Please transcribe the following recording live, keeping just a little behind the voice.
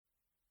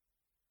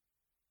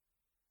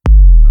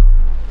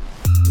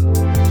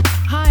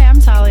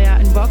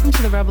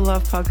Rebel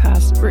Love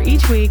podcast, where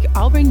each week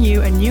I'll bring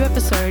you a new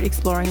episode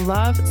exploring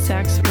love,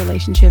 sex,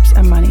 relationships,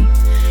 and money.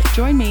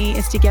 Join me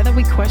as together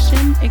we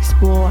question,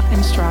 explore,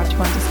 and strive to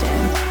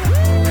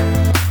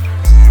understand.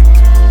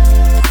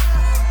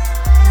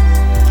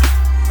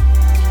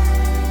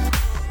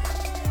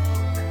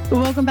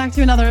 Welcome back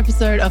to another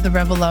episode of the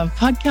Rebel Love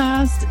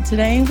podcast.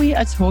 Today we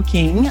are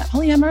talking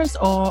polyamorous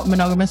or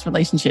monogamous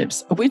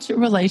relationships. Which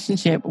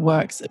relationship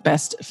works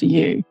best for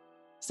you?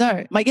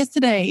 So my guest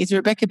today is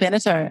Rebecca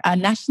Beneteau, a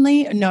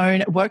nationally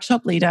known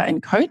workshop leader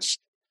and coach.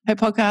 Her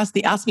podcast,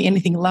 the Ask Me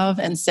Anything Love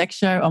and Sex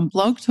Show on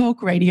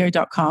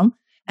blogtalkradio.com,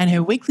 and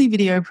her weekly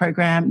video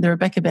program, The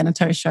Rebecca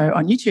Beneteau Show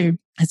on YouTube,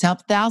 has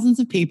helped thousands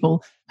of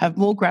people have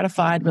more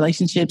gratified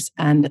relationships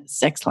and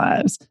sex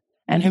lives.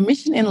 And her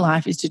mission in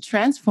life is to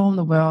transform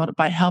the world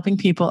by helping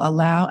people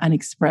allow and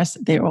express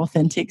their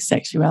authentic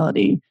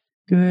sexuality.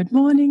 Good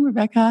morning,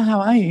 Rebecca.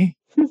 How are you?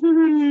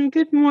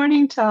 Good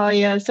morning,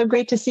 Talia. So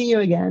great to see you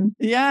again.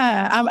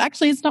 Yeah.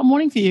 Actually, it's not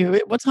morning for you.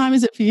 What time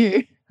is it for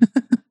you?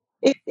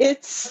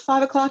 It's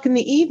 5:00 in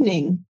the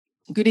evening.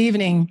 Good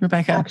evening,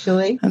 Rebecca.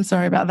 Actually, I'm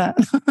sorry about that.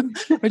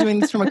 We're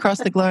doing this from across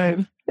the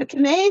globe. It's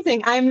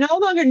amazing. I'm no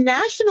longer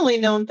nationally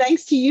known.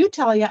 Thanks to you,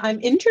 Talia, I'm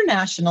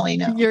internationally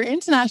known. You're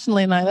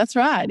internationally known. That's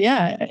right.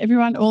 Yeah.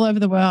 Everyone all over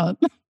the world.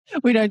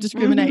 We don't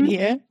discriminate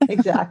here.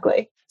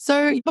 Exactly.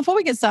 So before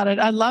we get started,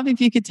 I'd love if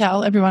you could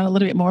tell everyone a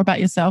little bit more about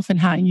yourself and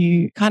how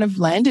you kind of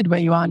landed where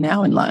you are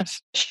now in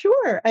life.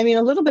 Sure. I mean,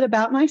 a little bit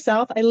about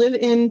myself. I live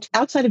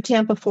outside of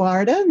Tampa,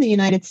 Florida, in the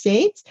United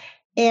States.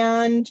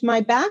 And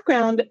my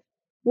background,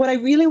 what I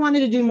really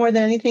wanted to do more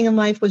than anything in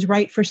life was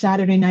write for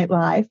Saturday Night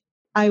Live.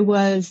 I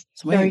was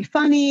very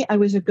funny. I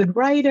was a good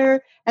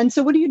writer. And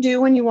so what do you do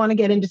when you want to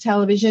get into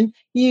television?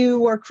 You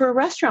work for a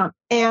restaurant.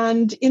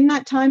 And in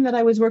that time that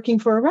I was working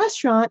for a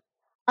restaurant,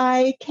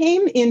 I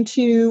came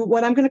into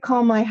what I'm going to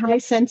call my high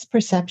sense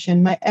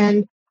perception.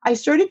 And I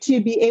started to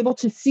be able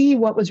to see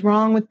what was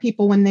wrong with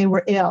people when they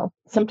were ill,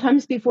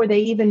 sometimes before they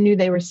even knew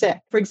they were sick.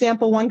 For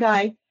example, one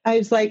guy, I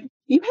was like,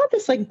 you have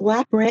this like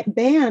black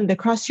band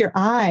across your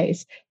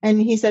eyes.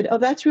 And he said, oh,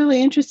 that's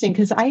really interesting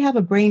because I have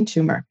a brain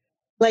tumor.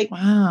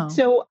 Wow.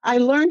 So I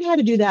learned how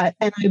to do that.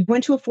 And I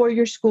went to a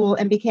 4-year school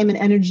and became an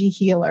energy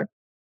healer.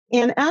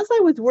 And as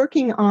I was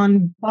working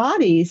on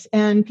bodies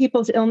and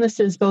people's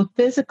illnesses, both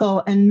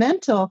physical and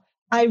mental,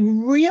 I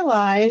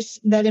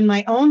realized that in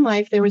my own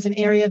life, there was an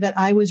area that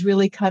I was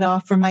really cut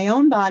off from my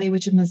own body,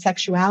 which is my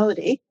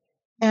sexuality.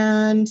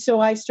 And so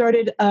I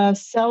started a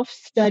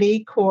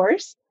self-study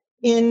course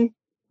in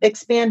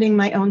expanding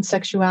my own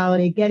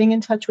sexuality, getting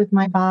in touch with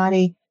my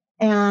body,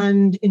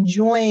 and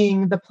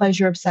enjoying the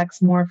pleasure of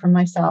sex more for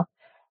myself.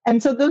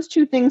 And so those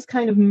two things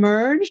kind of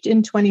merged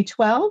in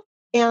 2012.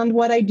 And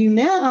what I do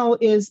now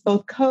is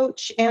both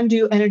coach and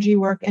do energy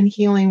work and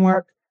healing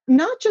work,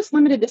 not just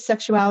limited to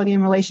sexuality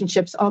and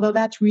relationships, although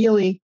that's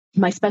really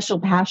my special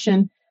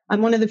passion.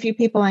 I'm one of the few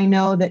people I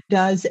know that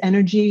does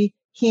energy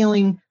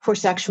healing for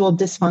sexual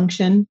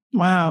dysfunction.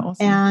 Wow.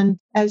 Awesome. And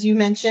as you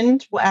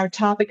mentioned, our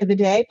topic of the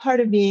day, part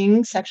of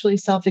being sexually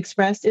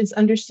self-expressed is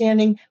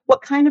understanding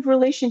what kind of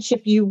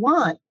relationship you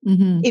want.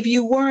 Mm-hmm. If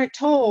you weren't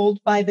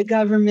told by the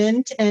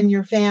government and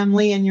your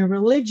family and your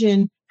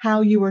religion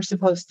how you were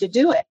supposed to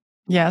do it.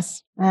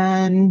 Yes.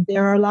 And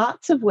there are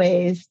lots of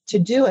ways to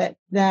do it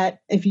that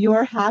if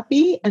you're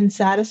happy and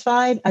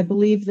satisfied, I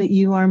believe that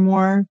you are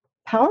more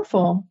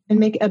powerful and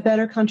make a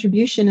better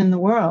contribution in the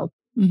world.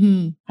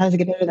 Mm-hmm. How does it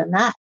get better than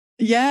that?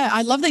 Yeah,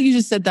 I love that you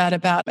just said that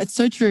about, it's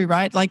so true,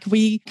 right? Like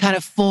we kind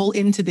of fall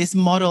into this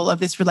model of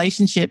this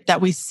relationship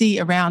that we see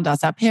around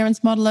us. Our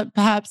parents model it,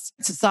 perhaps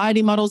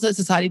society models it.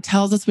 Society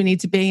tells us we need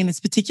to be in this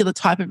particular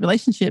type of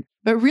relationship,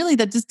 but really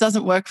that just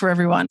doesn't work for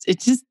everyone. It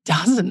just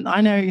doesn't.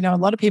 I know, a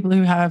lot of people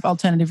who have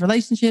alternative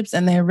relationships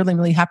and they're really,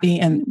 really happy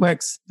and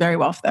works very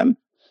well for them.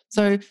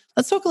 So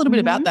let's talk a little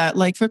bit about that.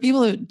 Like for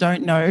people who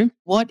don't know,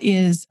 what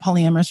is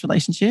polyamorous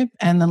relationship?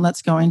 And then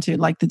let's go into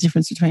like the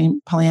difference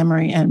between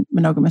polyamory and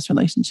monogamous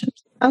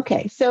relationships.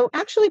 Okay. So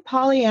actually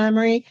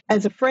polyamory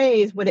as a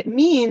phrase, what it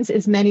means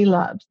is many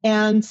loves.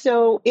 And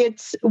so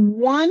it's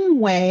one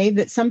way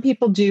that some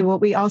people do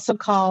what we also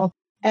call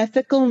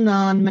ethical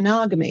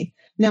non-monogamy.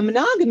 Now,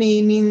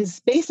 monogamy means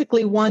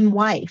basically one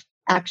wife,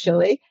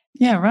 actually.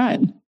 Yeah,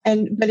 right.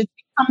 But it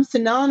becomes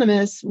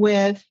synonymous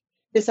with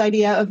this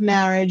idea of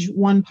marriage,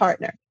 one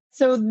partner.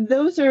 So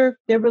they're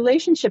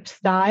relationship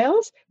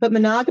styles, but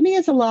monogamy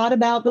is a lot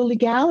about the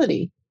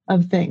legality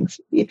of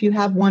things. If you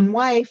have one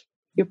wife,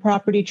 your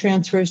property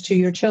transfers to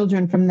your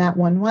children from that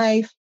one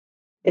wife.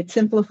 It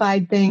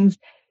simplified things.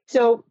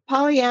 So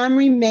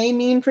polyamory may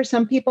mean for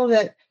some people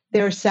that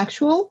they're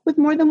sexual with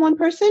more than one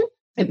person.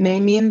 It may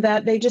mean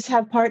that they just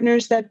have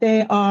partners that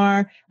they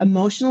are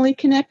emotionally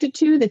connected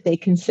to, that they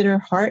consider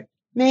heart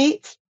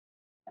mates,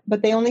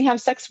 but they only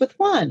have sex with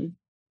one.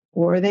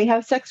 Or they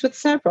have sex with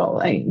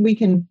several. We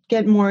can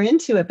get more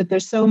into it, but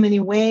there's so many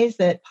ways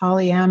that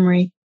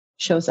polyamory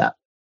shows up.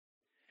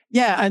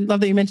 Yeah, I love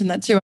that you mentioned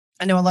that too.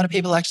 I know a lot of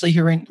people actually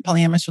who are in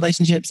polyamorous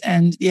relationships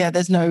and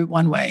there's no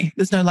one way.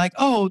 There's no like,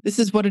 oh, this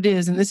is what it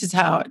is and this is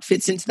how it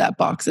fits into that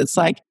box. It's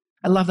like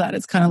I love that.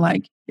 It's kind of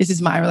like, this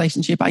is my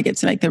relationship. I get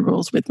to make the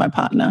rules with my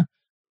partner.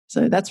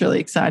 So that's really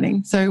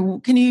exciting. So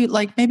can you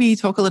like maybe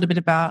talk a little bit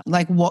about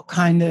like what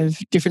kind of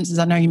differences?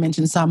 I know you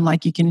mentioned some,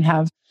 like you can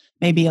have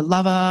maybe a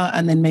lover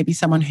and then maybe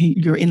someone who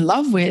you're in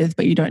love with,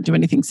 but you don't do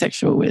anything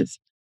sexual with.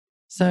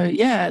 So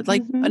yeah,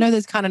 like I know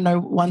there's kind of no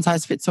one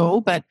size fits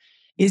all, but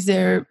is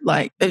there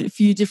like a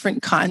few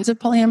different kinds of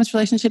polyamorous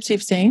relationships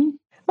you've seen?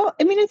 Well,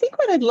 I mean, I think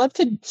what I'd love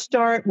to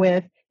start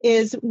with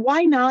is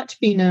why not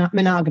be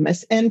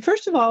monogamous? And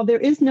first of all, there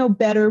is no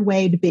better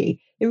way to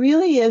be. It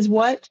really is,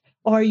 what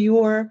are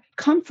your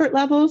comfort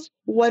levels?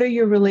 What are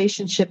your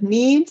relationship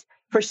needs?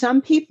 For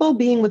some people,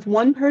 being with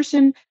one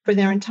person for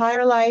their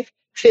entire life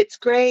fits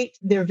great.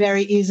 They're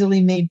very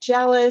easily made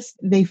jealous.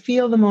 They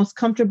feel the most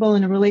comfortable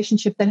in a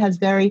relationship that has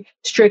very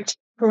strict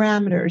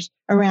parameters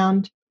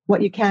around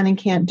what you can and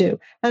can't do.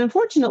 And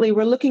unfortunately,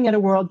 we're looking at a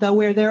world, though,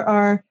 where there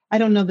are, I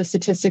don't know the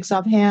statistics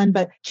offhand,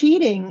 but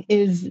cheating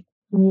is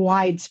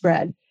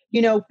widespread.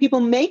 You know,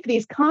 people make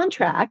these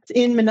contracts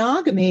in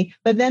monogamy,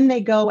 but then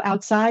they go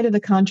outside of the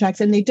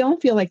contracts and they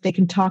don't feel like they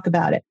can talk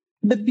about it.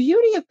 The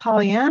beauty of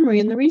polyamory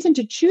and the reason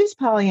to choose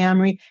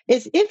polyamory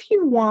is if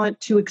you want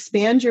to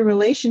expand your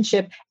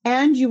relationship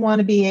and you want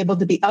to be able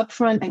to be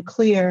upfront and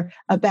clear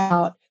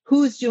about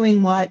who's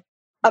doing what.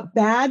 A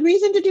bad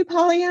reason to do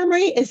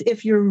polyamory is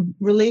if your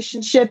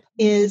relationship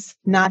is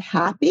not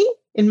happy.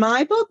 In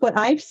my book, what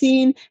I've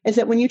seen is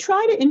that when you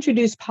try to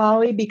introduce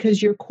poly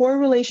because your core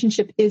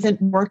relationship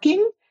isn't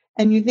working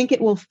and you think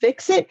it will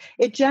fix it,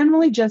 it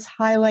generally just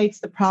highlights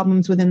the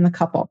problems within the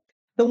couple.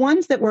 The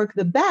ones that work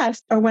the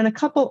best are when a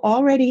couple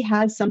already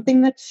has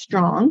something that's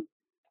strong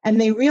and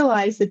they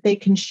realize that they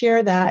can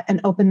share that and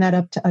open that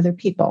up to other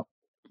people.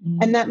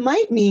 And that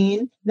might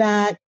mean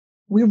that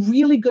we're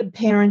really good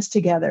parents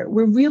together.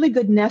 We're really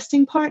good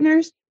nesting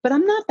partners, but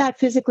I'm not that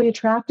physically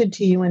attracted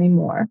to you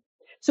anymore.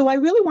 So I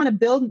really want to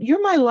build,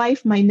 you're my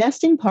life, my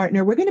nesting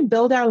partner. We're going to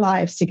build our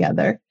lives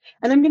together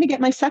and I'm going to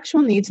get my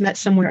sexual needs met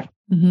somewhere.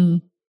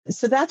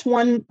 So that's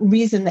one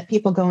reason that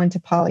people go into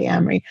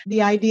polyamory.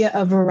 The idea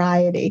of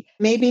variety.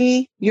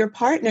 Maybe your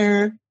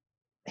partner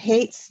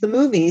hates the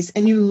movies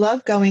and you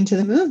love going to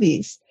the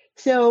movies.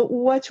 So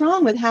what's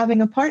wrong with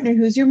having a partner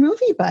who's your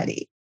movie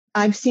buddy?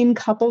 I've seen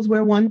couples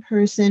where one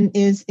person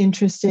is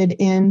interested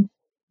in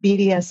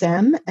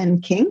BDSM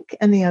and kink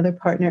and the other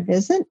partner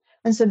isn't.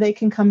 And so they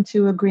can come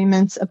to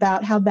agreements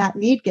about how that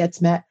need gets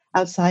met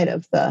outside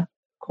of the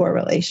core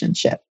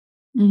relationship.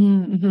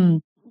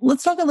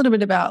 Let's talk a little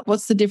bit about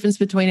what's the difference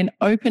between an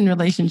open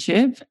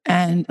relationship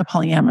and a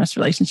polyamorous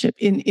relationship.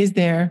 Is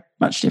there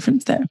much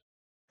difference there?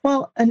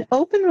 Well, an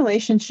open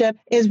relationship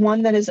is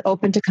one that is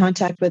open to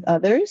contact with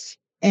others.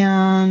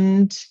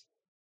 And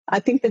I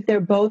think that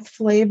they're both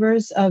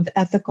flavors of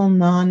ethical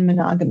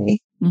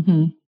non-monogamy.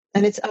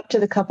 And it's up to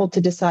the couple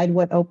to decide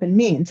what open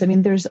means. I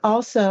mean, there's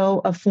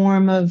also a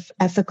form of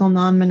ethical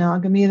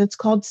non-monogamy that's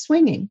called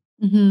swinging.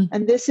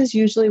 And this is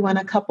usually when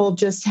a couple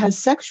just has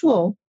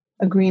sexual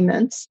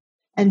agreements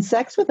and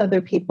sex with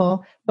other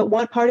people, but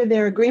one part of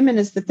their agreement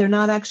is that they're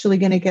not actually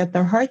going to get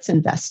their hearts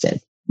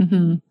invested.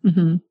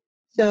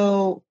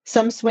 So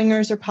some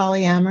swingers are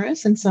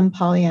polyamorous and some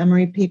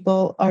polyamory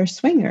people are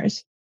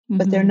swingers,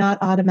 but they're not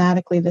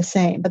automatically the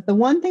same. But the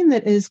one thing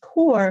that is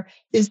core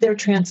is their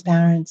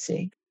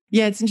transparency.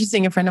 Yeah, it's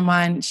interesting. A friend of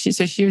mine,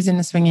 she was in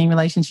a swinging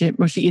relationship.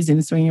 Well, she is in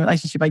a swinging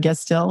relationship, I guess,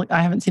 still.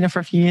 I haven't seen her for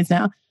a few years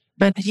now.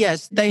 But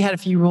yes, they had a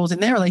few rules in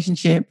their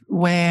relationship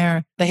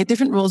where they had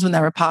different rules when they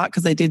were apart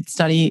because they did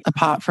study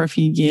apart for a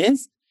few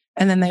years.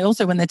 And then they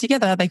also, when they're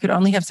together, they could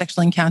only have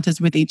sexual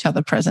encounters with each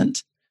other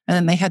present. And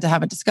then they had to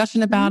have a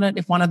discussion about it.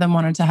 If one of them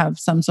wanted to have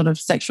some sort of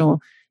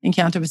sexual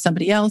encounter with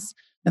somebody else,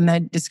 then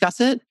they'd discuss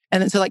it.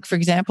 And then, so like, for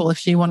example, if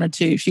she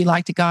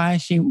liked a guy,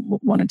 she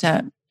wanted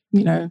to,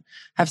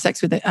 have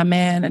sex with a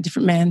man, a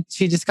different man,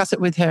 she'd discuss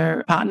it with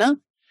her partner.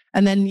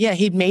 And then,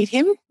 he'd meet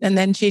him and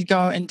then she'd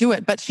go and do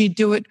it. But she'd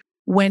do it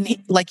when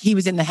he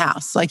was in the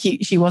house. Like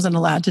she wasn't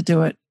allowed to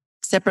do it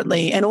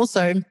separately. And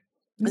also, it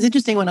was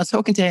interesting when I was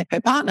talking to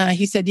her partner,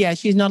 he said,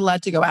 she's not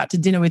allowed to go out to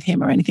dinner with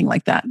him or anything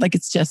like that. Like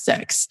it's just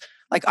sex.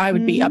 Like I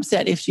would be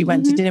upset if she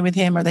went to dinner with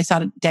him or they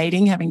started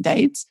dating, having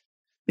dates,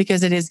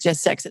 because it is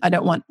just sex. I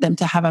don't want them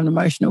to have an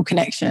emotional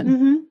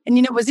connection. And,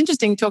 it was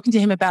interesting talking to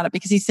him about it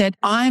because he said,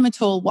 I'm a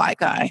tall white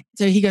guy.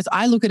 So he goes,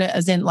 I look at it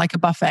as in like a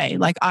buffet.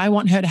 Like I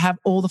want her to have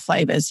all the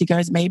flavors. He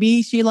goes,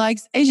 maybe she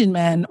likes Asian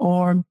men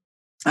or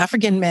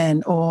African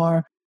men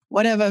or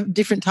whatever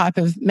different type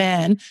of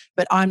man,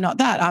 but I'm not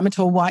that. I'm a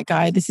tall white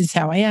guy. This is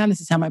how I am.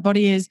 This is how my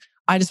body is.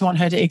 I just want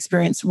her to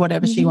experience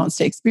whatever she wants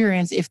to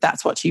experience if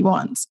that's what she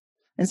wants.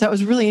 And so it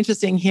was really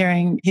interesting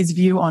hearing his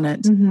view on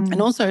it.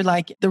 And also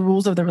like the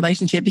rules of the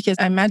relationship, because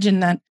I imagine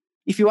that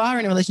if you are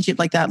in a relationship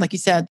like that, like you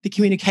said, the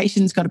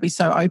communication's got to be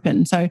so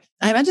open. So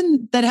I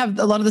imagine they'd have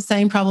a lot of the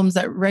same problems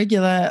that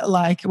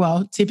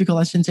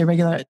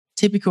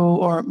typical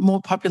or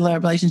more popular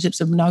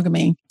relationships of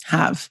monogamy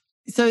have.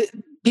 So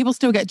people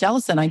still get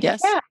jealous then, I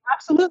guess. Yeah,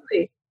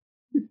 absolutely.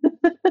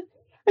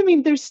 I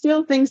mean, there's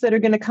still things that are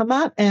going to come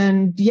up.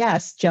 And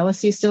yes,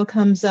 jealousy still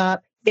comes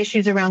up.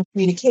 issues around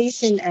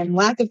communication and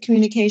lack of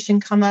communication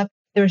come up.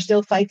 There are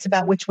still fights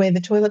about which way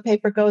the toilet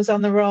paper goes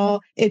on the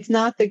roll. It's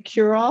not the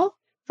cure-all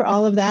for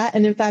all of that.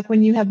 And in fact,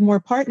 when you have more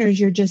partners,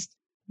 you're just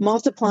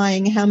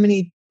multiplying how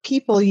many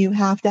people you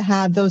have to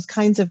have those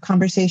kinds of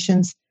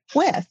conversations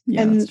with.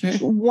 Yeah, and that's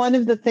true. one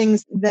of the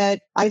things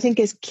that I think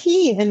is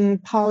key in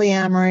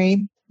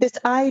polyamory, this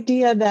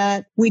idea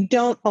that we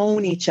don't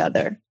own each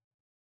other.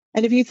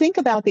 And if you think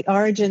about the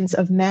origins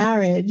of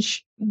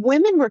marriage,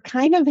 women were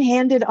kind of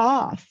handed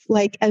off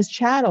like as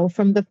chattel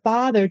from the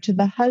father to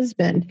the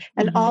husband,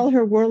 and all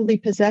her worldly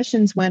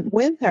possessions went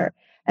with her.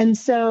 And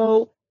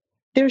so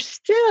there's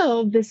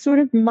still this sort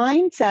of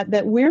mindset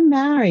that we're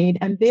married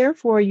and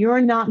therefore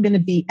you're not going to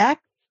be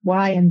X,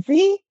 Y, and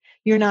Z.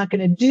 You're not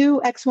going to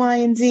do X, Y,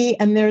 and Z.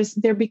 And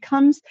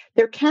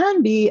there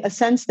can be a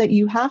sense that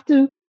you have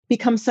to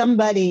become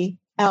somebody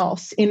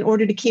else in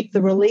order to keep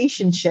the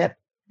relationship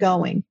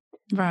going.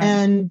 Right.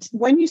 And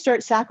when you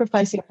start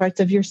sacrificing parts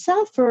of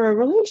yourself for a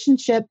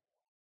relationship,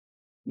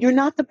 you're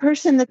not the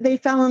person that they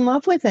fell in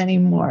love with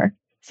anymore.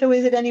 So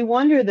is it any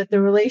wonder that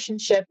the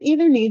relationship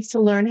either needs to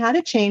learn how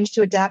to change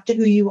to adapt to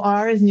who you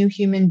are as new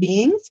human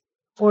beings,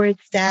 or it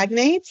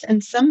stagnates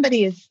and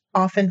somebody is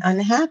often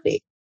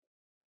unhappy.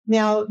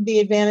 Now, the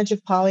advantage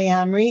of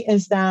polyamory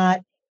is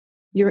that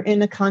you're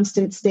in a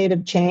constant state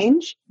of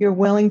change. You're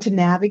willing to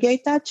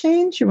navigate that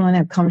change. You're willing to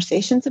have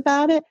conversations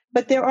about it.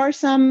 But there are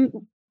some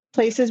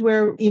places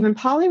where even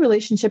poly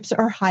relationships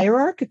are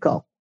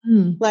hierarchical.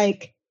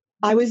 Like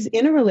I was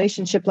in a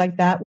relationship like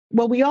that.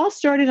 Well, we all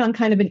started on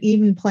kind of an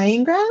even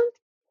playing ground.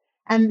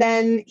 And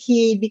then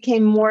he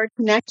became more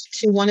connected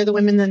to one of the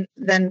women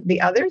than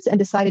the others and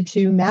decided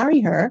to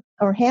marry her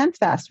or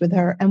handfast with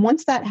her. And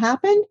once that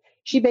happened,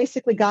 she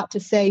basically got to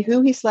say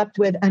who he slept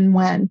with and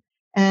when.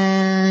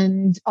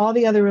 And all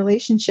the other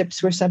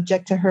relationships were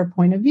subject to her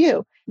point of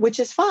view, which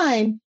is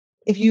fine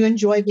if you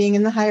enjoy being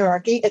in the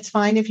hierarchy. It's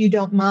fine if you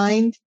don't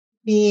mind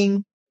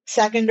being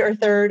second or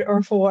third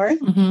or fourth.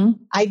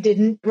 I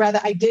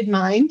did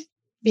mind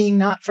being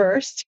not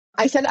first.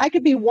 I said I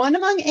could be one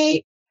among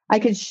 8. I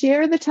could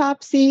share the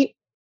top seat,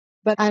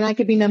 and I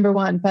could be number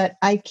 1, but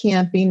I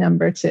can't be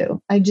number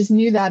 2. I just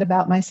knew that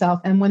about myself.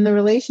 And when the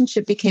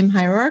relationship became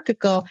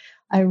hierarchical,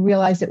 I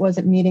realized it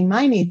wasn't meeting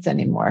my needs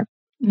anymore.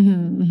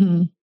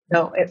 So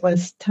it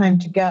was time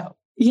to go.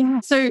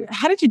 Yeah. So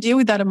how did you deal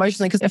with that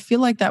emotionally? Because I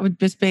feel like that would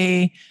just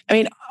be,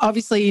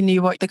 obviously you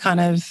knew what the kind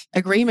of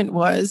agreement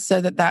was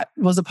so that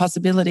was a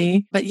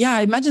possibility. But yeah,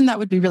 I imagine that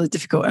would be really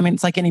difficult.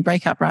 It's like any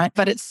breakup, right?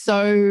 But it's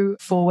so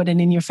forward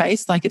and in your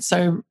face, like it's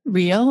so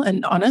real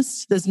and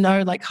honest. There's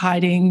no like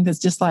hiding. There's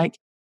just like,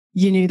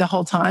 you knew the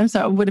whole time.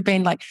 So it would have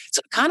been like,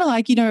 kind of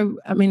like,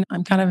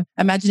 I'm kind of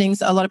imagining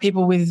a lot of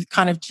people with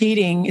kind of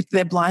cheating, if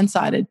they're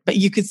blindsided, but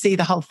you could see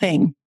the whole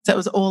thing. So it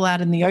was all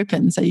out in the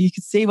open. So you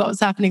could see what was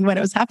happening when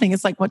it was happening.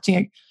 It's like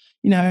watching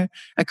a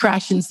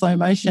crash in slow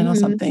motion or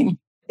something.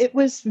 It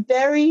was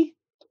very,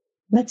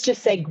 let's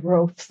just say,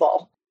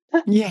 growthful.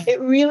 Yeah.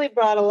 It really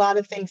brought a lot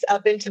of things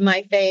up into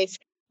my face.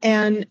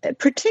 And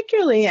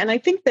particularly, and I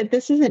think that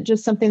this isn't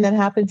just something that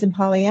happens in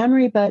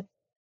polyamory, but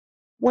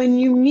when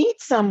you meet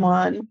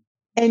someone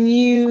and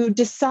you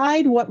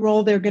decide what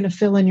role they're going to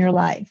fill in your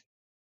life,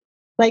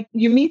 like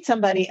you meet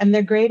somebody and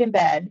they're great in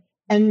bed,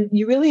 and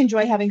you really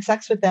enjoy having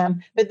sex with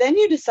them. But then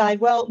you decide,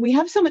 well, we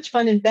have so much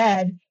fun in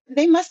bed,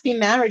 they must be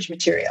marriage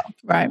material.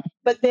 Right.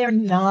 But they're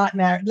not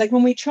married. Like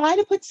when we try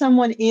to put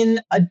someone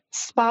in a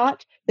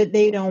spot that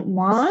they don't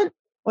want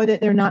or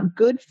that they're not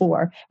good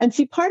for. And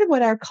see, part of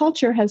what our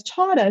culture has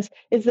taught us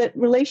is that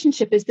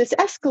relationship is this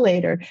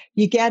escalator.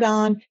 You get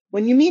on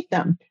when you meet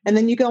them, and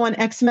then you go on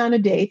X amount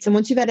of dates. And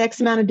once you've had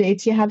X amount of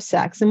dates, you have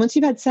sex. And once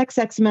you've had sex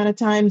X amount of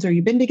times, or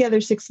you've been together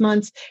 6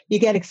 months, you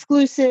get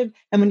exclusive.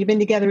 And when you've been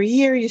together a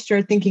year, you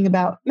start thinking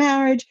about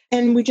marriage,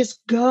 and we just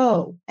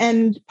go.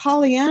 And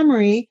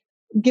polyamory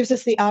gives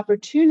us the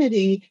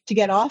opportunity to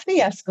get off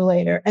the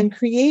escalator and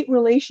create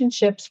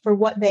relationships for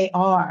what they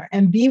are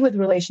and be with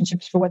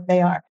relationships for what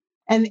they are.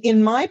 And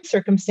in my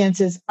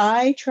circumstances,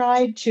 I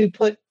tried to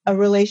put a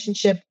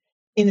relationship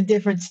in a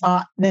different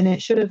spot than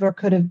it should have or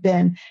could have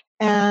been.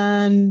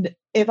 And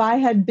if I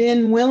had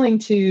been willing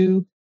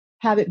to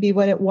have it be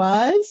what it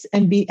was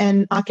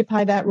and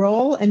occupy that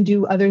role and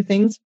do other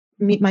things,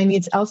 meet my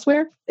needs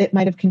elsewhere, it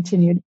might have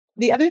continued.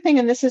 The other thing,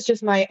 and this is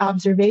just my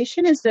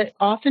observation, is that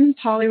often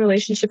poly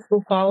relationships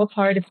will fall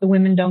apart if the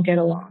women don't get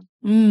along.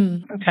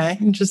 Okay,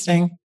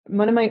 interesting.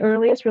 One of my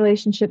earliest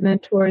relationship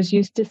mentors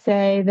used to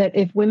say that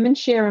if women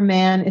share a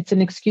man, it's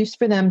an excuse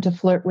for them to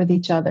flirt with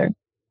each other.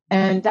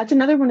 And that's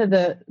another one of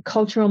the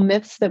cultural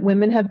myths that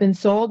women have been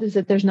sold, is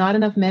that there's not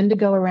enough men to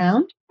go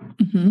around.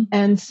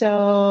 And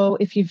so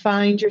if you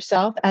find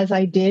yourself, as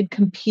I did,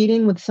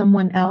 competing with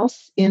someone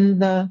else in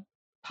the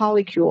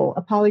polycule,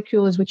 a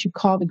polycule is what you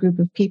call the group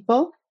of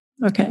people.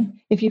 Okay.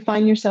 If you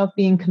find yourself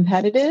being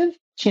competitive,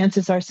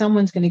 chances are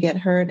someone's going to get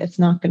hurt. It's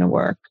not going to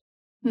work.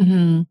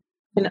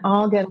 And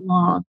all get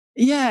along.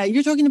 Yeah,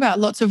 you're talking about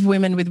lots of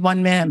women with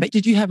one man, but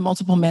did you have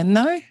multiple men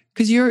though?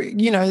 Because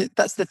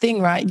that's the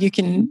thing, right? You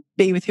can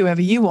be with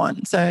whoever you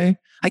want. So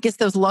I guess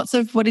there was lots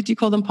of, what did you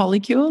call them,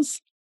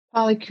 polycules?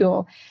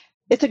 Polycule.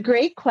 It's a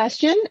great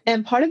question.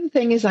 And part of the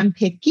thing is I'm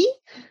picky.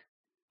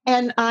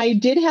 And I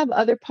did have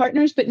other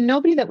partners, but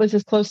nobody that was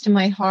as close to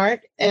my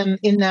heart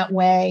in that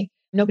way.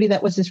 Nobody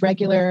that was as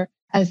regular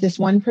as this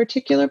one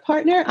particular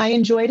partner. I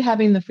enjoyed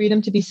having the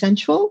freedom to be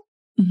sensual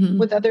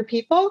with other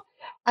people.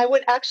 I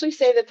would actually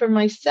say that for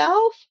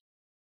myself,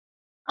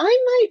 I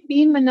might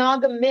be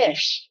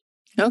monogamish.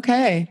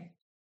 Okay.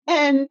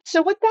 And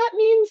so what that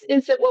means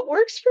is that what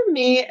works for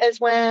me is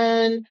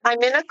when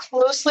I'm in a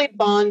closely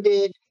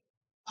bonded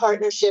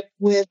partnership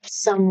with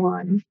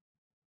someone.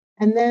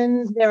 And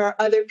then there are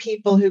other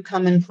people who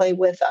come and play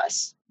with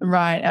us.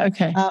 Right.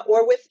 Okay.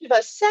 Or with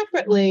us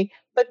separately,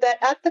 but that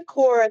at the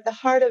core, at the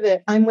heart of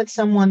it, I'm with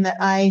someone that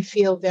I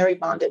feel very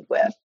bonded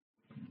with.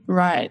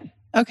 Right.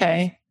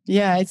 Okay.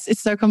 Yeah,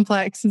 it's so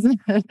complex, isn't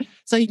it?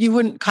 So you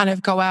wouldn't kind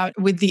of go out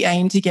with the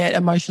aim to get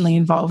emotionally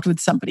involved with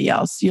somebody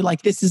else. You're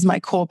like, this is my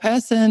core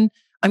person.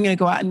 I'm going to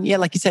go out and, yeah,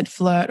 like you said,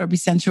 flirt or be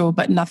sensual,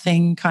 but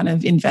nothing kind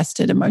of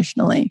invested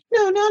emotionally.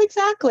 No, not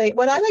exactly.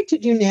 What I like to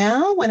do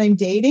now when I'm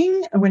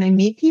dating or when I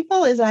meet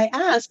people is I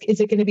ask, is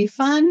it going to be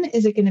fun?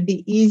 Is it going to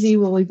be easy?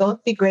 Will we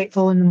both be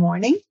grateful in the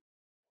morning?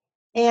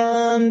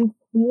 And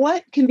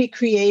what can be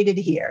created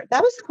here?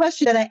 That was the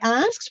question that I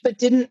asked, but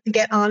didn't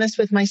get honest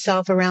with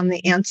myself around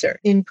the answer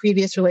in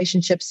previous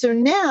relationships. So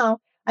now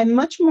I'm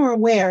much more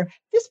aware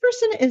this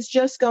person is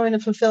just going to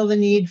fulfill the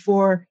need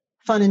for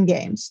fun and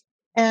games.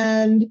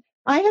 And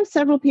I have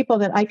several people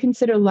that I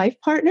consider life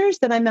partners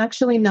that I'm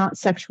actually not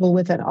sexual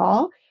with at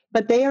all,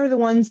 but they are the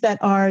ones that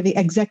are the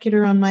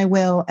executor on my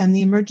will and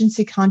the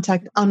emergency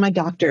contact on my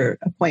doctor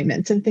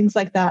appointments and things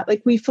like that.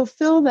 Like we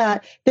fulfill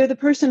that. They're the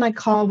person I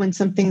call when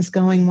something's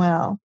going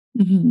well.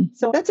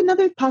 So that's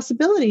another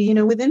possibility. You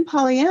know, within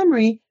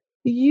polyamory,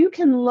 you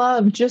can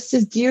love just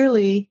as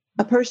dearly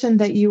a person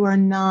that you are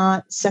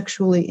not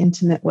sexually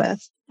intimate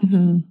with.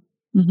 And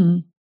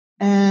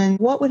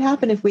what would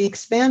happen if we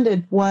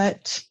expanded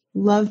what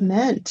love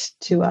meant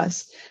to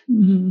us?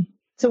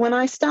 So when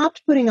I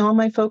stopped putting all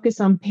my focus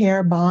on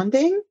pair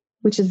bonding,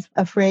 which is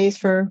a phrase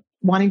for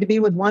wanting to be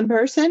with one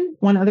person,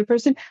 one other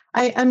person,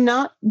 I'm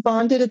not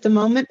bonded at the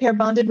moment, pair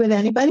bonded with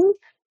anybody.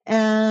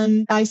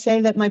 And I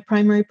say that my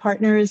primary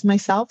partner is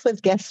myself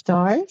with guest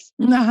stars.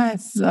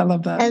 Nice. I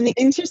love that. And the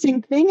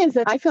interesting thing is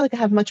that I feel like I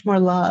have much more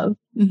love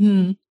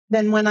than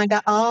when I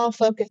got all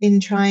focused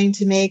in trying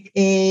to make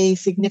a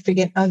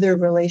significant other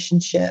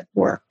relationship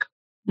work.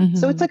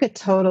 So it's like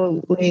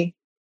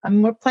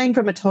we're playing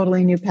from a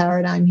totally new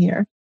paradigm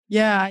here.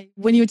 Yeah.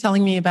 When you were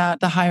telling me about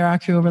the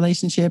hierarchical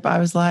relationship, I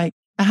was like,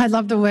 I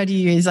love the word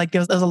you use. Like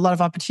there's a lot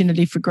of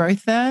opportunity for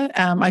growth there.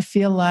 I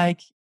feel like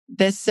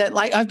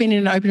I've been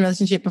in an open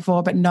relationship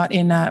before, but not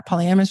in a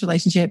polyamorous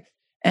relationship.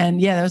 And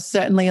yeah, there was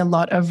certainly a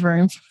lot of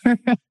room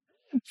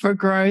for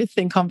growth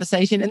and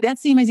conversation. And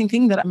that's the amazing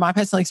thing that my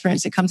personal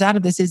experience that comes out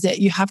of this is that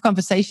you have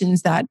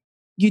conversations that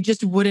you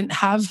just wouldn't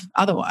have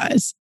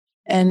otherwise.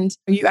 And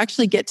you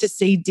actually get to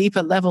see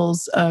deeper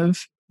levels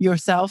of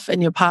yourself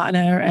and your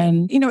partner.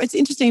 And, you know, it's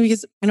interesting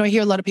because, you know, I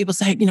hear a lot of people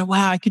say, you know,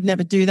 wow, I could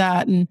never do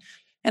that. And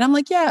I'm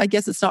like, yeah, I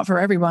guess it's not for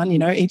everyone, you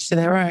know, each to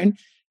their own.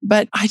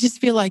 But I just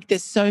feel like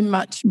there's so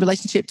much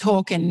relationship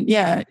talk and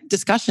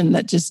discussion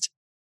that just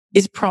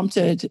is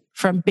prompted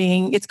from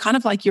it's kind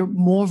of like you're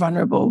more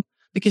vulnerable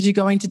because you're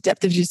going to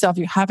depth of yourself.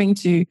 You're having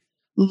to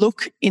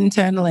look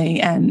internally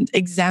and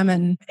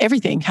examine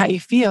everything, how you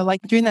feel.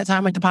 Like during that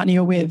time when the partner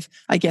you're with,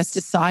 I guess,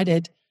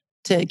 decided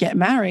to get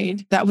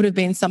married, that would have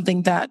been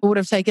something that would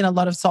have taken a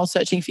lot of soul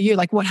searching for you.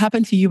 Like what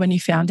happened for you when you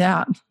found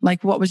out?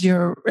 Like what was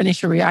your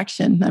initial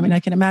reaction? I mean, I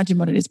can imagine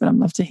what it is, but I'd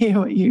love to hear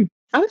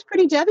I was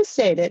pretty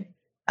devastated.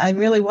 I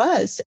really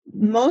was,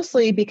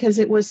 mostly because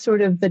it was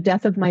sort of the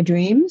death of my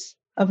dreams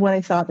of what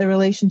I thought the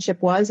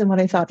relationship was and what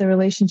I thought the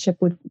relationship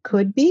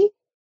could be.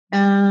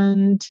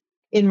 And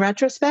in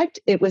retrospect,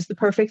 it was the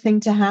perfect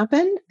thing to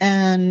happen.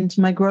 And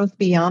my growth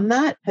beyond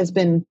that has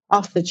been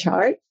off the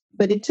chart.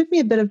 But it took me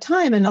a bit of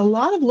time and a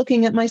lot of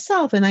looking at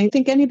myself. And I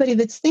think anybody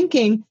that's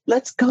thinking,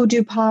 let's go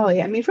do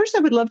poly. I mean, first,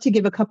 I would love to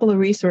give a couple of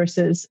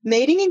resources.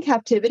 Mating in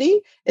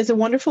Captivity is a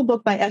wonderful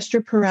book by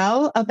Esther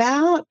Perel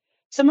about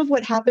some of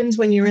what happens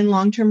when you're in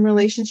long-term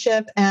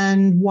relationship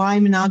and why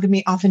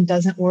monogamy often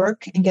doesn't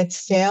work and gets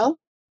stale.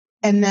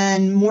 And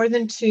then More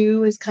Than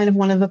Two is kind of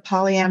one of the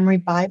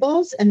polyamory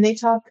Bibles. And they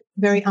talk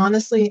very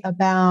honestly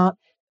about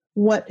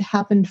what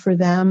happened for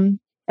them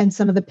and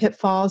some of the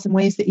pitfalls and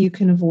ways that you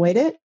can avoid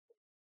it.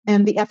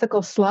 And The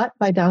Ethical Slut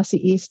by Dossie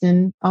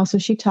Easton. Also,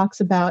 she talks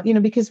about, you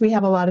know, because we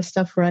have a lot of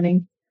stuff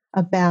running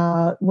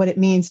about what it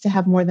means to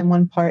have more than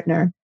one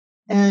partner.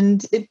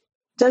 And it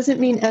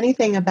doesn't mean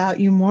anything about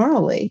you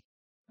morally,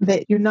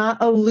 that you're not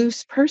a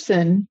loose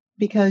person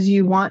because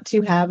you want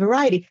to have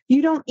variety.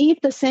 You don't eat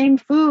the same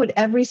food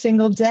every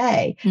single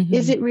day.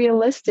 Is it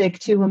realistic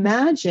to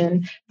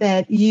imagine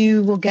that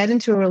you will get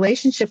into a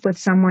relationship with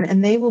someone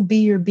and they will be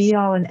your be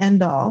all and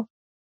end all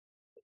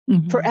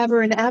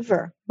forever and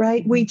ever,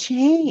 right? We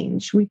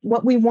change.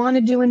 What we want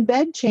to do in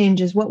bed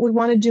changes, what we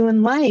want to do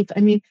in life. I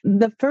mean,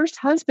 the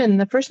first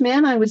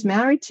man I was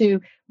married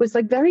to was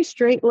like very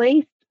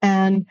straight-laced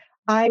And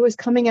I was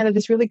coming out of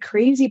this really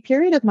crazy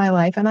period of my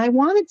life, and I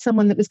wanted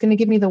someone that was going to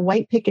give me the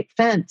white picket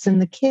fence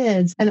and the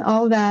kids and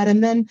all that.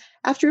 And then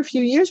after a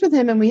few years with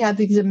him, and we had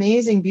these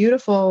amazing,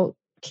 beautiful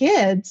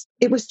kids,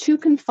 it was too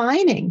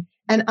confining.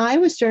 And I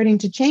was starting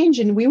to change,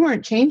 and we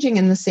weren't changing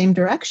in the same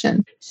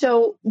direction.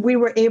 So we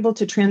were able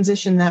to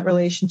transition that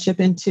relationship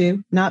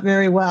into, not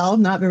very well,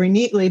 not very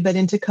neatly, but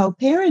into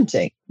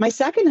co-parenting. My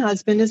second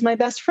husband is my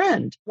best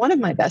friend, one of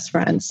my best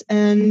friends.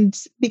 And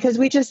because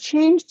we just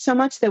changed so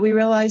much that we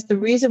realized the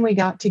reason we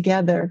got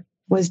together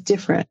was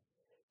different.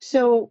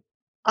 So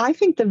I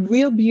think the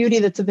real beauty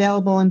that's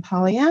available in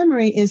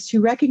polyamory is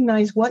to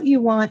recognize what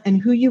you want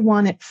and who you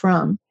want it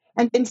from.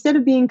 And instead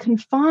of being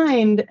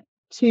confined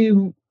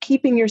to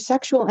keeping your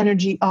sexual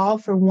energy all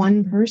for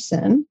one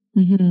person,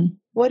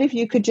 what if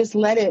you could just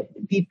let it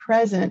be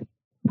present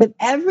with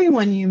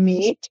everyone you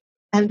meet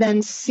and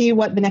then see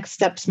what the next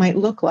steps might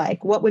look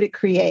like? What would it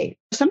create?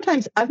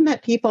 Sometimes I've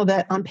met people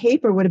that on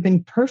paper would have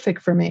been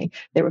perfect for me.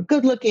 They were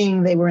good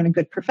looking, they were in a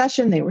good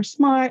profession, they were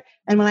smart.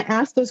 And when I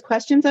asked those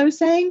questions, I was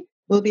saying,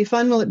 will it be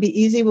fun? Will it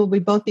be easy? Will we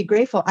both be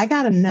grateful? I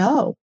got to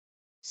know.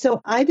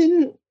 So I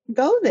didn't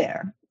go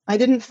there. I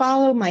didn't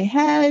follow my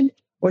head.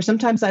 Or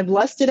sometimes I've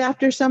lusted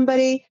after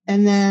somebody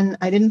and then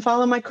I didn't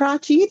follow my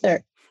crotch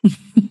either.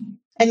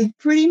 And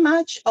pretty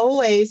much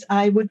always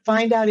I would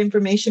find out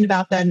information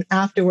about that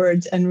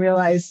afterwards and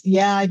realize,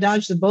 yeah, I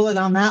dodged the bullet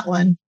on that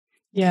one.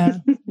 Yeah.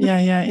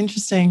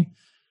 Interesting.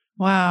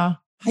 Wow.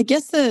 I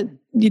guess that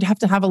you'd have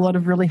to have a lot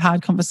of really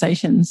hard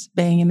conversations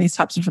being in these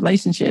types of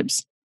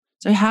relationships.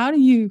 So how do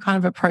you kind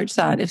of approach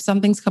that? If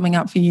something's coming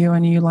up for you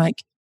and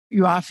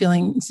you are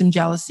feeling some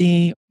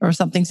jealousy or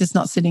something's just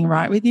not sitting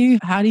right with you,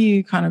 how do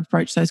you kind of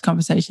approach those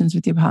conversations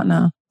with your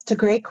partner? It's a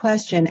great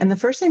question. And the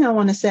first thing I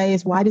want to say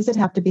is, why does it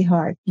have to be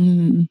hard?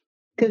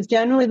 Because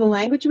generally the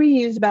language we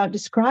use about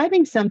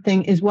describing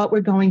something is what we're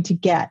going to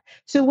get.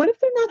 So what if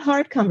they're not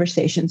hard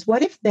conversations?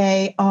 What if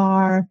they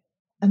are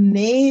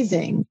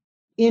amazing,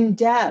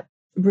 in-depth,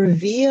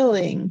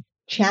 revealing,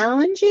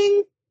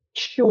 challenging?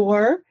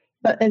 Sure.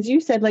 But as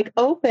you said, like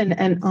open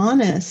and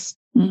honest.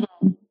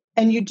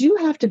 And you do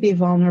have to be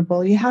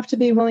vulnerable. You have to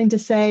be willing to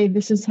say,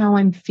 this is how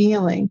I'm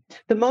feeling.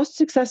 The most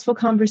successful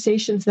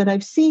conversations that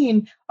I've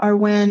seen are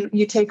when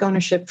you take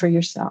ownership for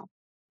yourself,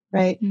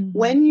 right?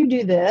 When you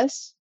do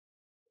this,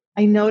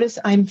 I notice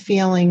I'm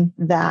feeling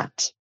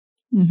that.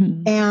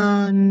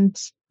 And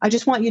I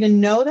just want you to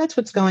know that's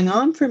what's going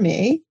on for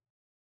me.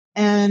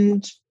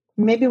 And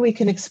maybe we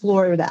can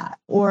explore that.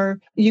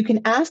 Or you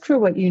can ask for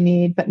what you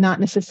need, but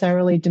not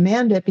necessarily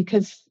demand it,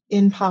 because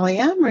in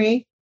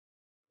polyamory,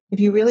 if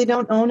you really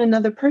don't own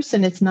another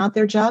person, it's not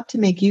their job to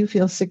make you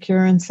feel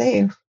secure and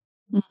safe.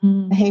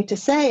 I hate to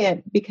say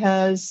it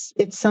because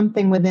it's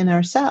something within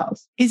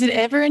ourselves. Is it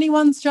ever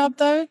anyone's job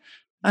though?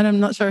 And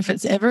I'm not sure if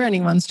it's ever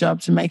anyone's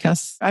job to make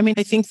us. I mean,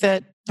 I think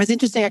that it's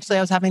interesting. Actually,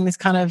 I was having this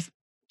kind of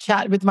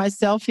chat with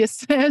myself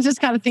yesterday. I was just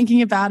kind of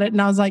thinking about it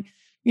and I was like,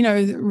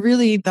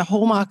 really the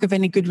hallmark of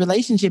any good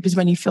relationship is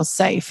when you feel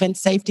safe, and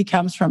safety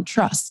comes from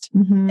trust.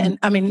 And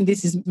I mean,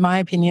 this is my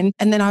opinion.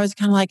 And then I was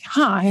kind of like,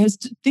 I was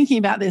thinking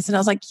about this and I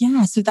was like,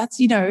 yeah, so that's,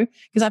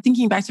 because I'm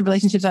thinking back to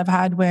relationships I've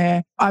had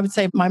where I would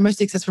say my most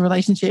successful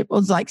relationship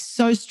was like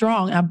so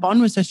strong. Our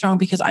bond was so strong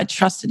because I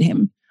trusted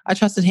him. I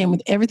trusted him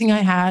with everything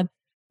I had.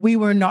 We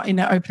were not in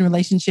an open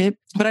relationship,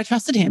 but I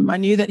trusted him. I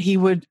knew that he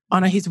would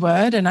honor his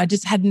word and I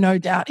just had no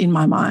doubt in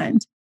my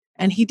mind.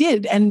 And he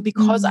did. And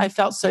because I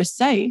felt so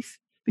safe,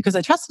 because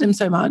I trusted him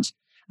so much,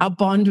 our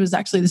bond was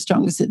actually the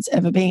strongest it's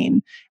ever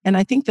been. And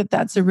I think that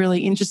that's a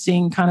really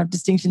interesting kind of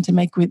distinction to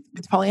make with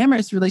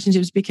polyamorous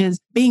relationships, because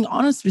being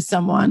honest with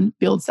someone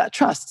builds that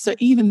trust. So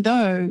even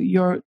though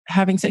you're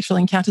having sexual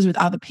encounters with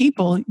other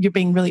people, you're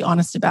being really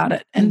honest about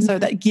it. And so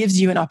that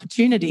gives you an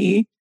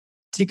opportunity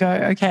to go,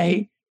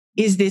 okay,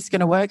 is this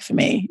going to work for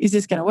me? Is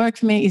this going to work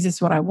for me? Is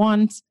this what I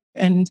want?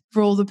 And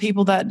for all the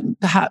people that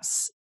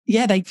perhaps,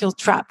 they feel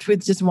trapped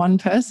with just one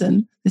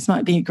person, this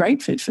might be a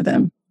great fit for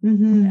them.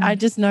 I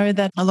just know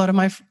that a lot of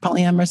my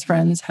polyamorous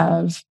friends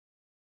have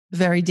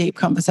very deep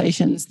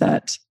conversations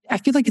that I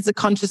feel like it's a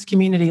conscious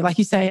community. Like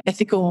you say,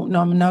 ethical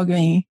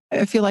non-monogamy.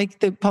 I feel like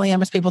the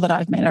polyamorous people that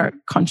I've met are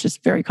conscious,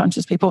 very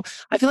conscious people.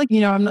 I feel like,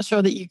 I'm not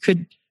sure that you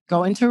could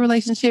go into a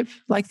relationship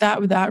like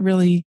that without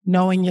really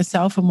knowing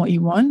yourself and what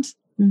you want.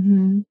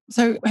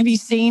 So have you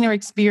seen or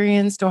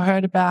experienced or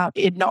heard about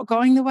it not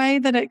going the way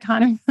that it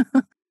kind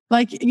of...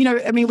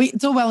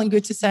 it's all well and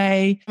good to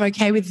say, I'm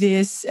okay with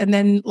this. And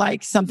then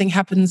something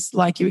happens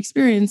like you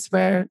experience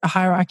where a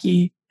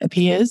hierarchy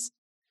appears.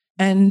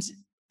 And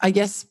I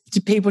guess do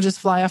people just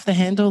fly off the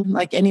handle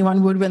like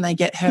anyone would when they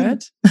get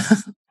hurt?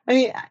 I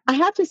mean, I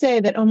have to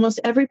say that almost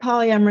every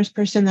polyamorous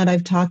person that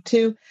I've talked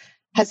to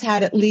has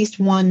had at least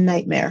one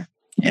nightmare.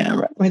 Yeah,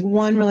 right. Like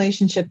one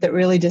relationship that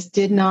really just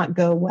did not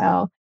go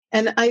well.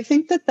 And I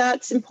think that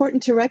that's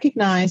important to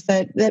recognize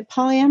that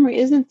polyamory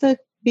isn't the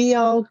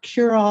be-all,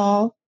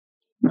 cure-all.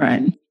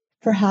 Right.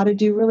 For how to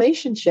do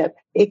relationship.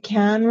 It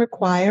can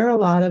require a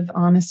lot of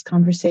honest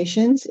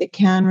conversations. It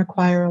can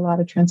require a lot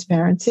of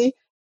transparency.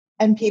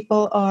 And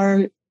people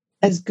are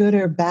as good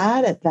or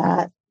bad at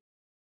that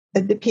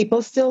The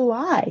people still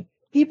lie.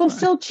 People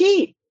still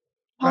cheat.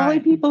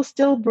 Poly people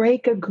still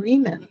break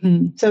agreement.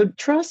 Mm-hmm. So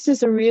trust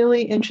is a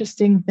really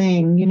interesting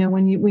thing. You know,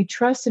 when we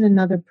trust in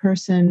another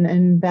person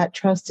and that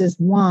trust is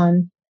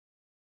won,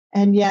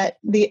 and yet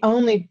the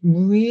only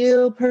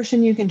real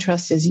person you can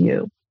trust is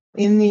you.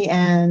 In the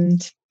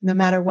end, no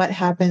matter what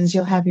happens,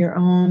 you'll have your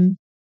own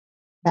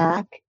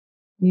back.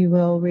 You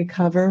will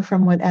recover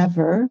from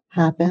whatever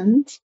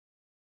happens.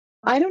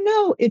 I don't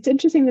know. It's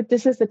interesting that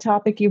this is the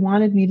topic you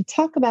wanted me to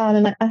talk about.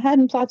 And I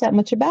hadn't thought that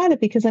much about it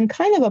because I'm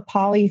kind of a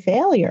poly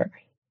failure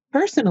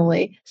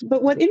personally.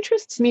 But what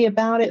interests me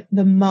about it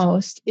the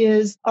most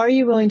is, are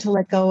you willing to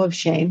let go of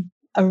shame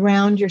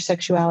around your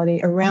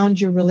sexuality,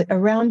 around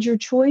your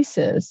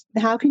choices?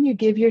 How can you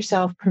give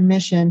yourself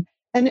permission?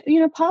 And, you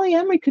know,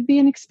 polyamory could be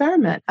an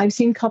experiment. I've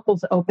seen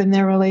couples open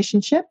their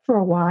relationship for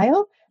a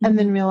while and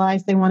then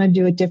realize they want to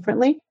do it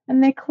differently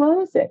and they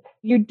close it.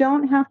 You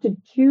don't have to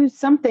choose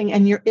something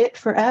and you're it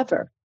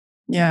forever.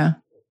 Yeah.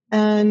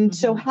 And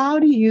so how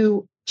do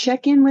you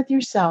check in with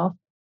yourself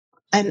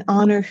and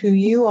honor who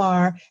you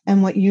are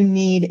and what you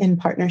need in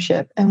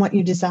partnership and what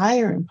you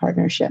desire in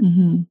partnership?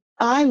 Mm-hmm.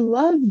 I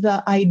love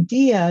the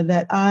idea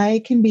that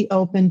I can be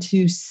open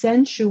to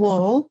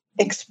sensual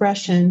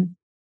expression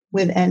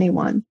with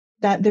anyone,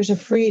 that there's a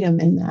freedom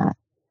in that.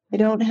 I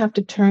don't have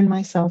to turn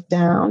myself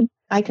down.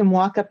 I can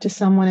walk up to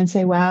someone and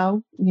say,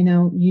 wow, you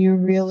know, you're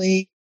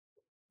really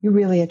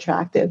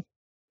attractive.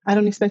 I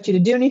don't expect you to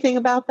do anything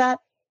about that,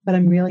 but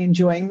I'm really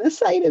enjoying the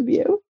sight of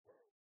you.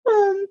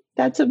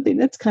 That's something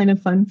that's kind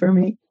of fun for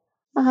me.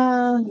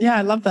 Yeah,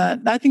 I love that.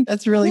 I think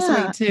that's really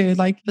sweet too.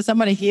 Like for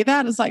someone to hear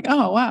that, it's like,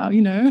 oh, wow,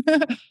 you know.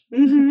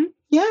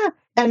 Yeah.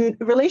 And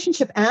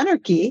relationship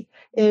anarchy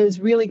is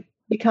really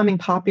becoming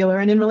popular.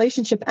 And in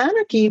relationship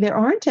anarchy, there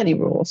aren't any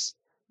rules.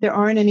 There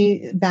aren't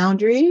any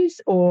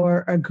boundaries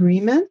or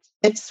agreements.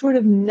 It's sort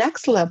of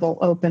next level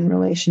open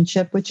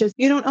relationship, which is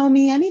you don't owe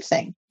me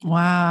anything.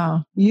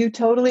 Wow. You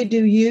totally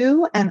do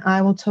you, and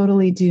I will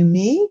totally do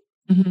me.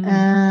 Mm-hmm.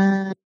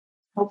 And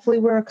hopefully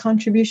we're a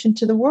contribution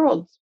to the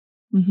world.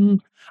 Mm-hmm.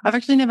 I've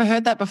actually never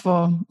heard that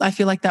before. I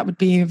feel like that would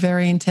be a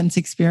very intense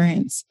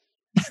experience.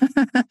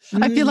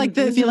 I feel like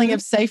the feeling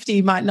of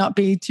safety might not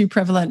be too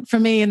prevalent for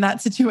me in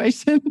that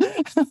situation.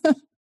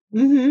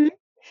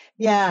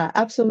 Yeah,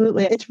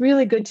 absolutely. It's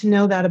really good to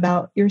know that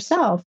about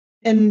yourself.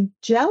 And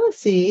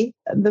jealousy,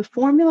 the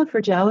formula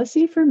for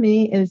jealousy for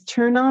me is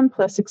turn on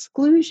plus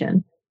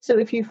exclusion. So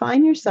if you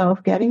find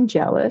yourself getting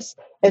jealous,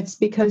 it's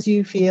because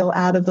you feel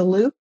out of the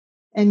loop,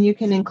 and you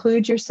can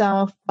include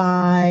yourself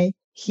by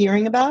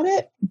hearing about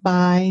it,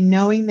 by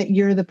knowing that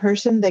you're the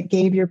person that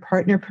gave your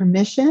partner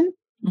permission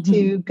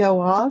to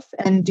go off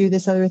and do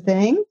this other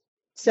thing.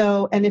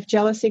 So, and if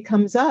jealousy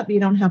comes up, you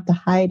don't have to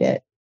hide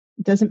it.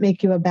 It doesn't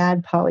make you a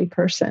bad poly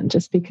person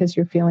just because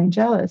you're feeling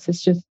jealous.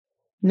 It's just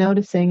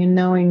noticing and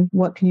knowing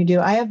what can you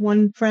do. I have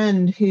one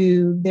friend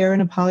who they're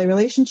in a poly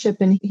relationship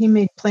and he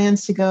made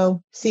plans to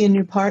go see a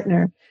new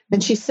partner.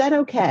 And she said,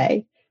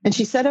 okay. And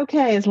she said,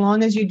 okay, as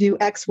long as you do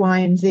X, Y,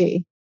 and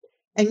Z.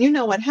 And you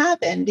know what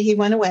happened? He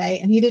went away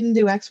and he didn't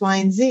do X, Y,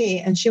 and Z.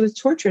 And she was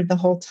tortured the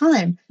whole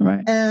time.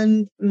 Right.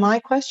 And my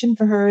question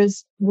for her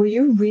is, were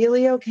you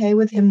really okay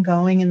with him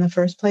going in the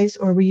first place?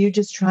 Or were you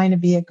just trying to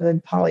be a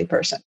good poly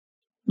person?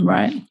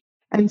 Right.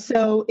 And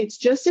so it's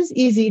just as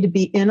easy to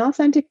be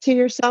inauthentic to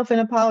yourself in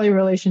a poly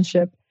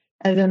relationship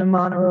as in a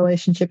mono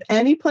relationship.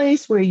 Any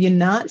place where you're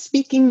not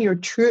speaking your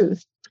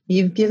truth,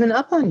 you've given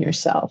up on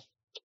yourself.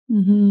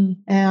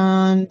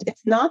 And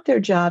it's not their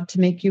job to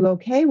make you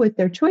okay with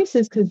their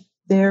choices because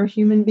they're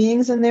human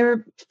beings and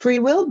they're free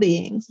will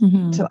beings.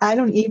 So I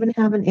don't even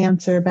have an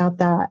answer about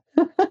that.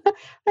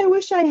 I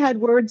wish I had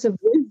words of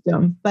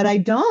wisdom, but I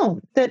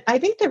don't. That I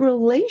think that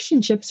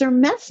relationships are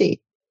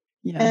messy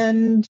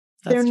and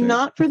they're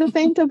not for the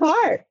faint of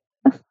heart.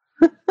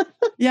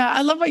 Yeah,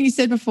 I love what you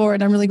said before.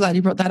 And I'm really glad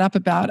you brought that up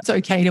about it's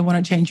okay to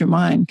want to change your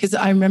mind. Because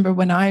I remember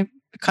when I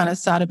kind of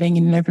started being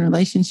in an open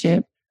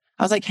relationship,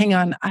 I was like, hang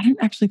on, I don't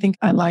actually think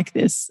I like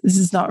this. This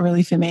is not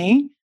really for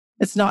me.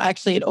 It's not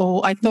actually at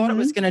all. I thought it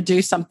was going to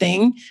do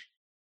something,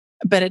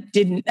 but it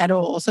didn't at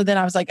all. So then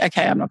I was like,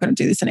 okay, I'm not going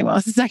to do this anymore.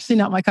 This is actually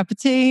not my cup of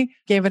tea.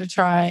 Gave it a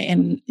try.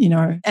 And, you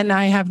know, and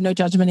I have no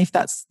judgment. If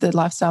that's the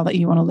lifestyle that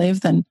you want to live,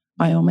 then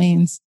by all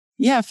means.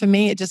 Yeah, for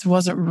me, it just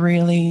wasn't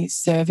really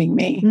serving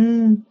me.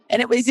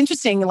 And it was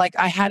interesting. Like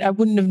I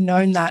wouldn't have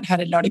known that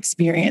had I not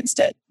experienced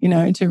it, you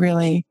know, to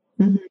really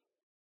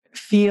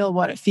feel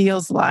what it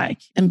feels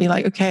like and be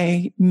like,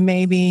 okay,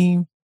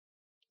 maybe.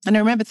 And I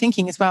remember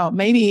thinking as well,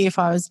 maybe if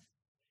I was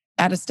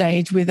at a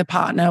stage with a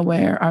partner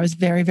where I was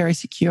very, very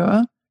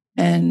secure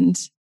and,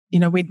 you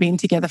know, we'd been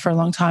together for a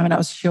long time and I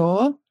was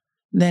sure,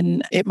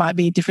 then it might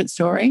be a different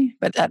story.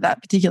 But at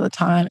that particular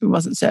time, it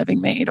wasn't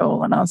serving me at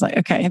all. And I was like,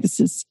 okay, this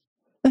is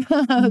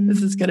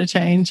going to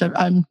change.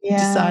 I'm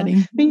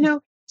deciding. But, you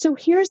know, so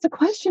here's the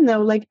question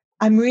though, like,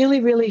 I'm really,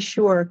 really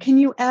sure. Can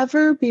you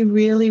ever be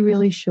really,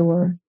 really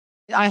sure?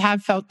 I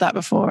have felt that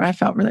before. I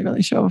felt really,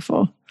 really sure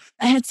before.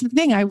 And it's the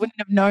thing, I wouldn't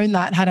have known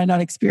that had I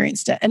not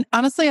experienced it. And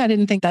honestly, I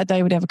didn't think that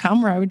day would ever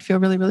come where I would feel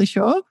really, really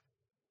sure.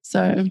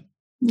 So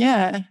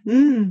Yeah. I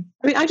mean,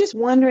 I'm just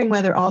wondering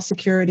whether all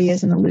security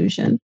is an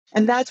illusion.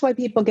 And that's why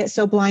people get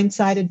so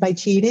blindsided by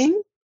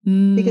cheating,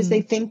 because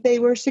they think they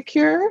were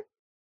secure,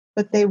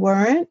 but they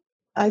weren't.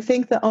 I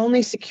think the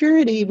only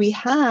security we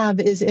have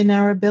is in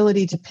our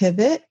ability to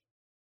pivot.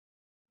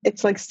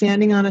 It's like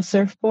standing on a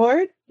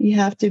surfboard. You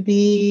have to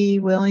be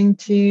willing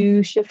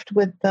to shift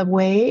with the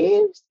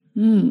waves.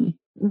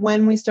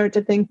 When we start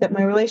to think that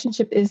my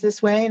relationship is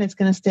this way and it's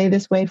going to stay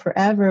this way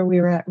forever, we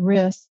are at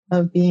risk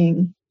of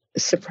being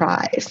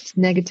surprised,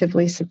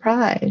 negatively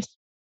surprised.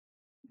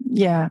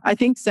 Yeah, I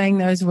think saying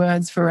those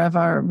words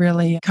forever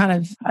really kind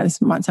of, this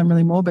might sound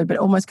really morbid, but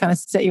almost kind of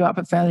set you up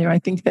for failure. I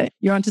think that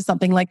you're onto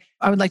something. Like,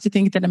 I would like to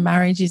think that a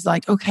marriage is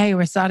like, okay,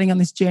 we're starting on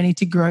this journey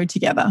to grow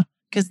together,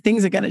 because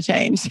things are going to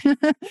change.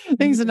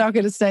 Things are not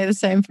going to stay the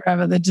same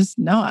forever. They're just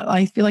not.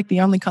 I feel like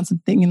the only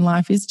constant thing in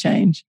life is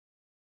change.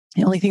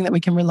 The only thing that we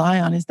can rely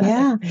on is that.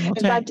 Yeah. In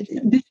fact,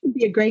 this would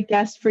be a great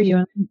guest for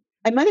you.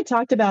 I might have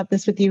talked about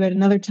this with you at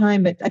another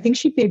time, but I think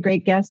she'd be a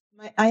great guest.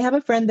 I have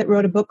a friend that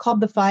wrote a book called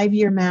The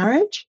 5-Year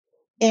Marriage.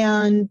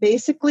 And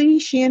basically,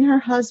 she and her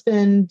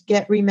husband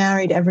get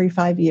remarried every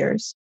 5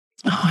 years.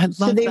 Oh, I love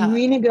so they that.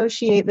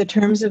 renegotiate the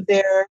terms of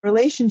their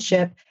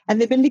relationship,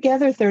 and they've been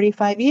together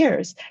 35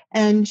 years.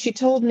 And she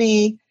told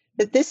me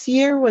that this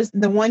year was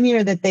the one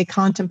year that they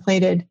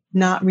contemplated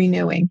not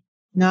renewing,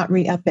 not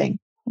re-upping.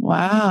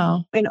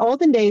 Wow. In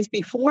olden days,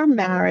 before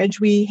marriage,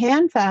 we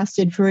hand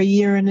fasted for a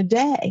year and a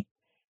day.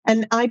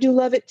 And I do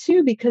love it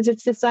too, because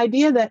it's this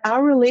idea that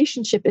our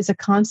relationship is a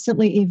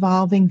constantly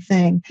evolving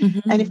thing.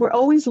 And if we're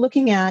always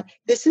looking at,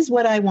 this is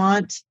what I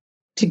want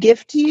to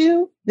give to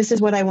you, this is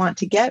what I want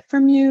to get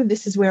from you,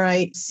 this is where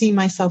I see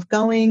myself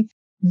going,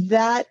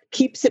 that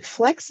keeps it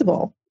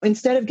flexible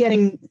instead of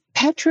getting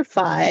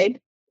petrified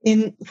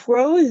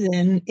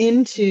frozen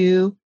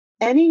into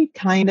any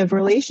kind of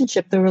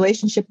relationship, the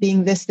relationship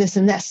being this, this,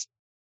 and this.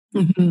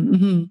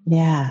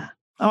 Yeah.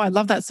 Oh, I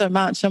love that so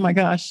much. Oh my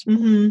gosh.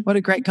 What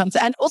a great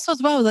concept. And also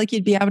as well, like,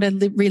 you'd be able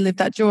to relive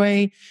that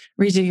joy,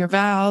 redo your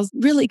vows,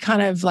 really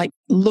kind of like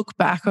look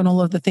back on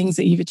all of the things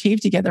that you've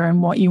achieved together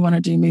and what you want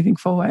to do moving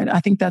forward.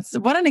 I think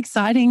what an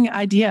exciting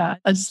idea.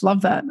 I just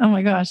love that. Oh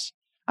my gosh.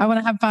 I want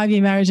to have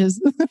 5-year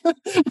marriages.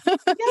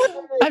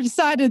 I've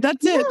decided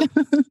that's it.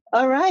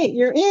 All right.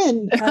 You're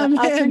in. I'll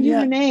send you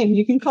her name.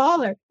 You can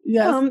call her.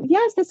 Yes.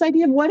 Yes. This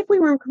idea of what if we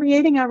were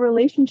creating our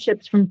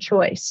relationships from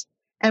choice?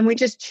 And we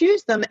just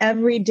choose them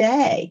every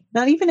day,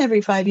 not even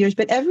every 5 years,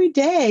 but every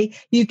day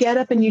you get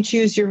up and you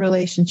choose your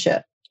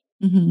relationship.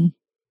 And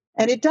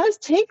it does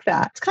take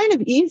that. It's kind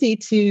of easy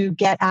to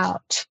get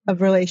out of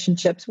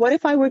relationships. What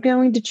if I were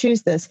going to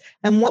choose this?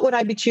 And what would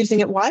I be choosing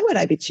it? Why would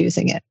I be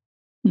choosing it?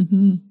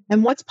 And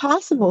what's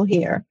possible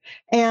here?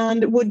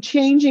 And would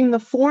changing the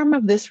form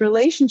of this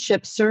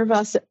relationship serve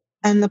us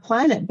and the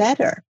planet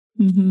better?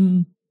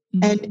 And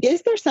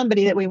is there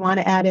somebody that we want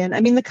to add in? I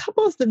mean, the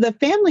couples, the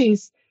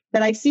families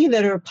that I see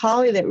that are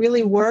poly that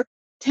really work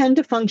tend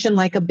to function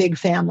like a big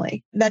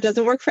family. That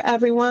doesn't work for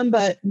everyone,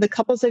 but the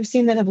couples I've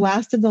seen that have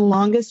lasted the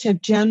longest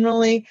have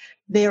generally,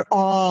 they're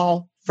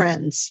all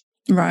friends.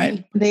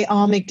 Right. They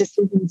all make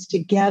decisions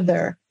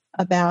together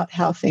about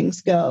how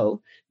things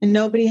go. And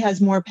nobody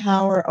has more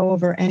power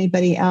over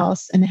anybody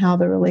else and how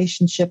the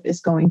relationship is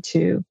going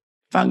to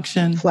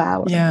function.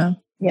 Flower. Yeah.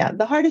 Yeah.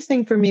 The hardest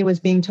thing for me was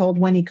being told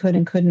when he could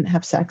and couldn't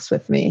have sex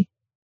with me.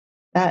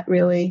 That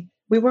really,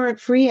 we weren't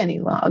free any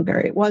longer.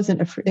 It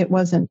wasn't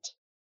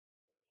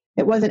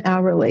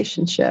our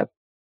relationship.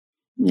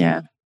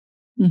 Yeah.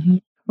 Well,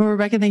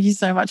 Rebecca, thank you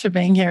so much for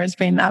being here. It's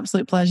been an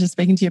absolute pleasure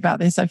speaking to you about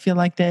this. I feel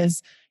like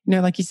there's,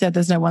 like you said,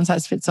 there's no one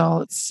size fits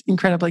all. It's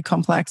incredibly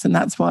complex, and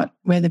that's where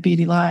the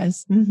beauty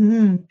lies.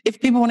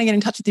 If people want to get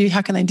in touch with you,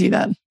 how can they do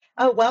that?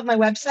 Oh, well, my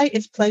website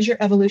is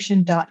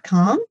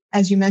pleasureevolution.com.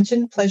 As you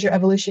mentioned, Pleasure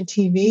Evolution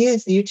TV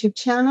is the YouTube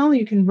channel.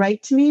 You can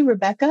write to me,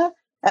 Rebecca,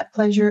 at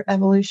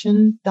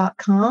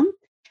pleasureevolution.com.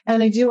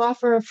 And I do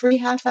offer a free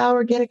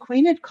half-hour Get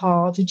Acquainted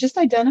call to just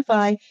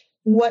identify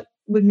what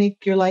would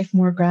make your life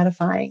more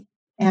gratifying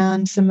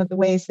and some of the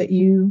ways that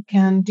you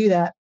can do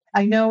that.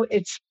 I know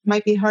it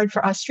might be hard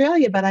for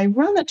Australia, but I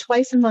run a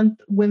twice-a-month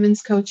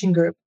women's coaching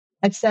group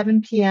at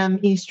 7 p.m.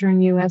 Eastern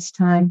U.S.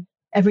 time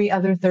every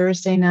other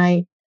Thursday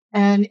night.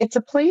 And it's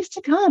a place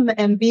to come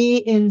and be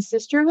in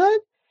sisterhood.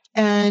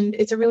 And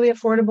it's a really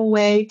affordable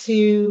way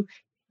to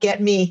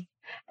get me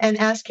and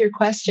ask your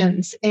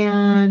questions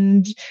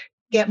and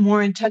get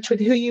more in touch with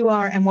who you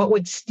are and what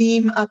would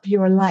steam up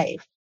your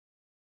life.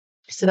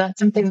 So that's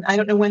something, I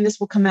don't know when this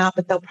will come out,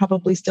 but they'll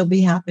probably still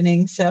be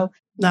happening. So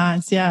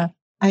nice. Yeah.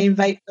 I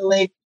invite the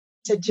ladies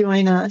to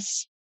join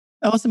us.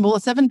 Awesome. Well,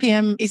 7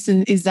 p.m.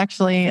 Eastern is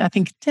actually, I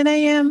think, 10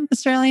 a.m.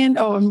 Australian,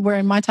 or we're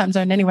in my time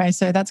zone anyway.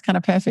 So that's kind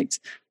of perfect.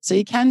 So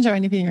you can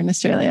join if you're in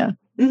Australia.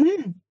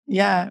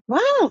 Yeah.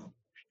 Wow.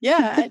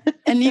 Yeah.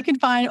 And you can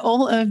find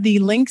all of the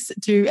links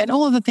to, and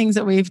all of the things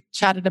that we've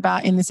chatted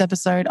about in this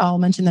episode. I'll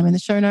mention them in the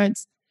show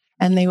notes,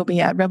 and they will be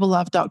at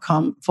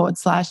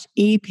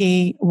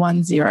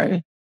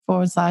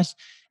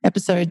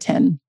rebellove.com/EP10/episode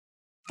 10.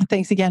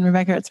 Thanks again,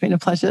 Rebecca. It's been a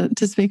pleasure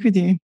to speak with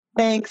you.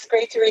 Thanks.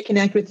 Great to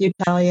reconnect with you,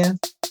 Talia.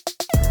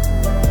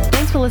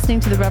 Thanks for listening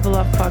to the Rebel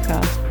Love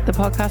Podcast, the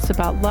podcast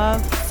about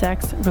love,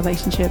 sex,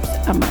 relationships,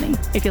 and money.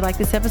 If you like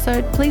this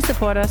episode, please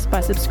support us by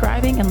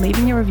subscribing and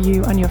leaving a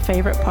review on your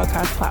favorite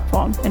podcast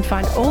platform. And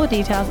find all the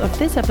details of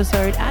this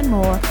episode and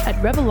more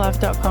at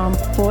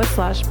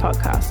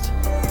rebellove.com/podcast.